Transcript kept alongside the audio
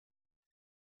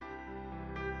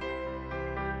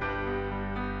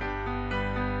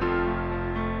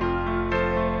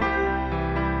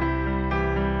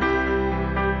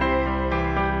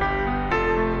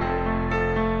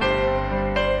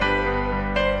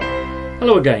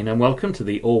Hello again and welcome to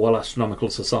the Orwell Astronomical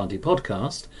Society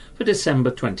podcast for December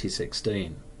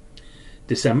 2016.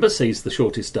 December sees the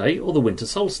shortest day, or the winter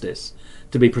solstice,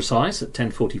 to be precise at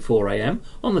 10:44 am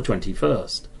on the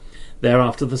 21st.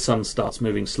 Thereafter the sun starts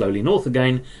moving slowly north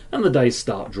again and the days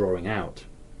start drawing out.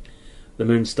 The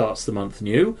moon starts the month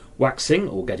new, waxing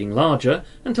or getting larger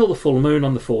until the full moon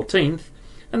on the 14th,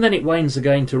 and then it wanes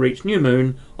again to reach new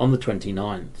moon on the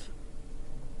 29th.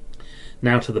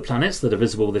 Now to the planets that are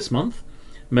visible this month.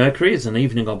 Mercury is an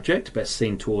evening object, best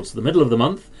seen towards the middle of the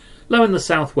month, low in the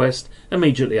southwest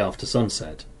immediately after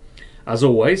sunset. As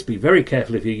always, be very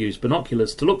careful if you use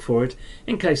binoculars to look for it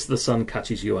in case the sun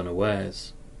catches you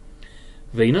unawares.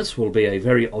 Venus will be a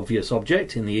very obvious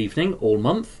object in the evening all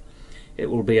month. It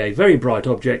will be a very bright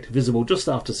object visible just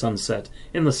after sunset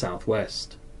in the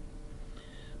southwest.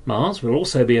 Mars will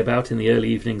also be about in the early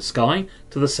evening sky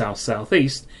to the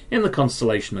south-southeast in the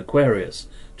constellation Aquarius,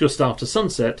 just after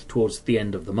sunset towards the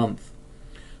end of the month.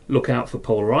 Look out for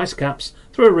polar ice caps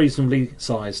through a reasonably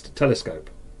sized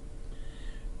telescope.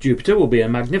 Jupiter will be a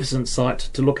magnificent sight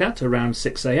to look at around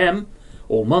 6 am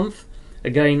all month.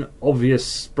 Again,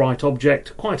 obvious bright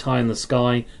object quite high in the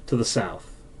sky to the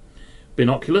south.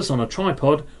 Binoculars on a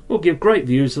tripod will give great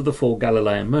views of the 4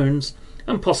 Galilean moons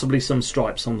and possibly some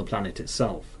stripes on the planet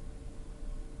itself.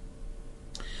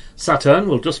 Saturn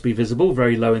will just be visible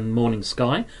very low in the morning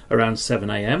sky around 7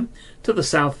 am to the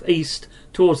southeast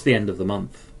towards the end of the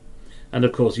month. And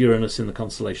of course Uranus in the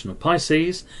constellation of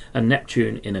Pisces and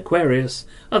Neptune in Aquarius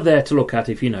are there to look at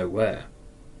if you know where.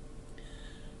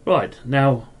 Right,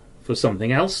 now for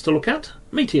something else to look at,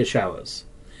 meteor showers.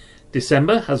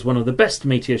 December has one of the best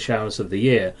meteor showers of the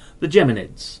year, the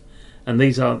Geminids, and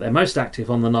they're most active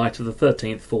on the night of the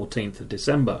 13th, 14th of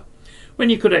December, when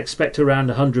you could expect around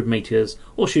 100 meteors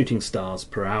or shooting stars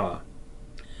per hour.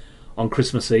 On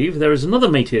Christmas Eve there is another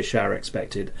meteor shower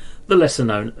expected, the lesser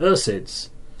known Ursids,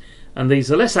 and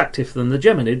these are less active than the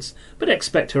Geminids but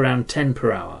expect around 10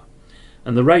 per hour,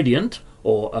 and the radiant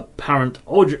or apparent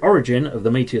origin of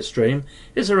the meteor stream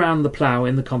is around the Plough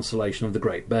in the constellation of the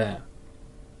Great Bear.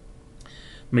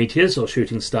 Meteors or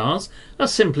shooting stars are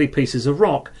simply pieces of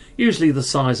rock, usually the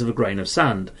size of a grain of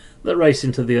sand, that race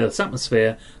into the Earth's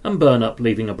atmosphere and burn up,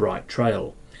 leaving a bright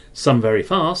trail, some very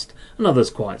fast and others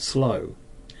quite slow.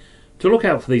 To look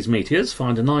out for these meteors,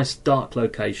 find a nice dark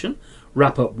location,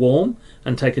 wrap up warm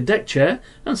and take a deck chair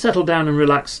and settle down and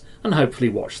relax and hopefully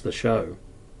watch the show.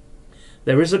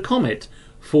 There is a comet,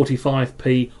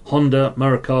 45P Honda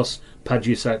Murakos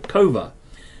Pajusatkova,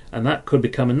 and that could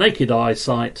become a naked eye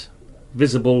sight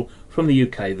visible from the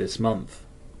UK this month.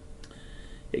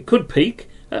 It could peak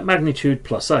at magnitude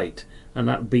 +8, and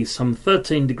that would be some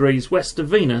 13 degrees west of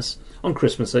Venus on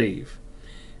Christmas Eve.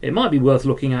 It might be worth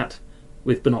looking at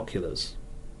with binoculars.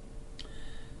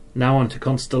 Now on to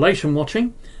constellation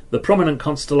watching. The prominent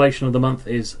constellation of the month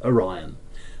is Orion.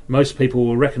 Most people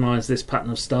will recognise this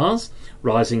pattern of stars,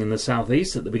 rising in the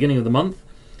southeast at the beginning of the month,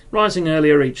 rising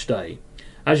earlier each day.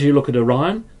 As you look at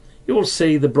Orion, you will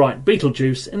see the bright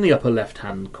Betelgeuse in the upper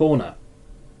left-hand corner.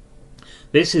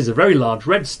 This is a very large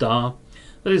red star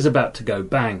that is about to go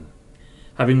bang,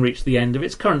 having reached the end of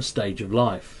its current stage of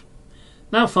life.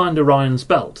 Now find Orion's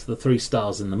belt, the 3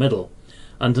 stars in the middle.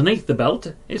 Underneath the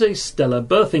belt is a stellar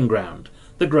birthing ground,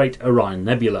 the Great Orion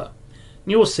Nebula.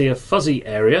 You will see a fuzzy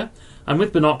area, and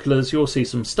with binoculars you will see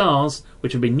some stars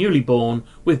which have been newly born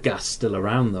with gas still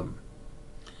around them.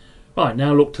 Right,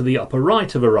 now look to the upper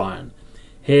right of Orion.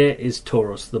 Here is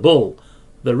Taurus the Bull.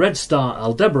 The red star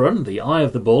Aldebaran, the eye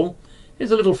of the bull, is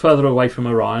a little further away from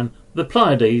Orion, the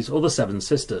Pleiades or the Seven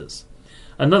Sisters,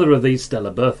 another of these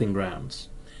stellar birthing grounds.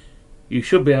 You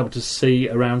should be able to see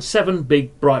around 7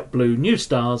 big bright blue new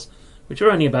stars which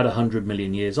are only about 100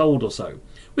 million years old or so,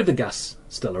 with the gas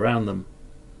still around them.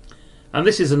 And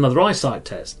this is another eyesight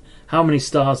test. How many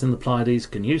stars in the Pleiades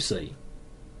can you see?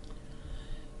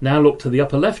 Now look to the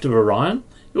upper left of Orion.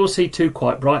 You'll see 2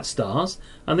 quite bright stars,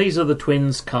 and these are the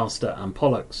twins Castor and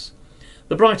Pollux,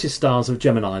 the brightest stars of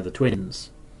Gemini, the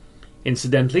twins.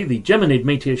 Incidentally, the Geminid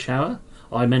meteor shower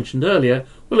I mentioned earlier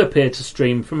will appear to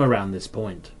stream from around this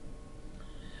point.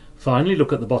 Finally,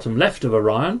 look at the bottom left of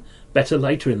Orion, better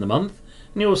later in the month,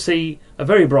 and you'll see a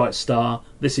very bright star.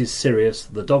 This is Sirius,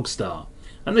 the dog star,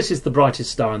 and this is the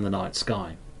brightest star in the night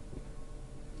sky.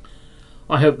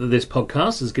 I hope that this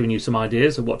podcast has given you some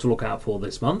ideas of what to look out for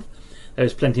this month. There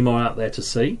is plenty more out there to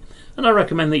see, and I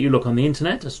recommend that you look on the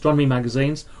internet, astronomy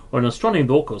magazines, or an astronomy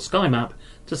book or sky map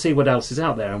to see what else is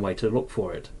out there and where to look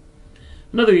for it.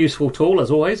 Another useful tool, as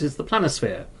always, is the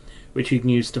planisphere, which you can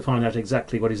use to find out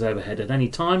exactly what is overhead at any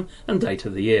time and date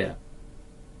of the year.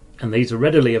 And these are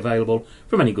readily available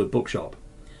from any good bookshop.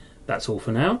 That's all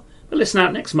for now. But listen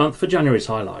out next month for January's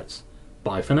highlights.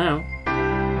 Bye for now.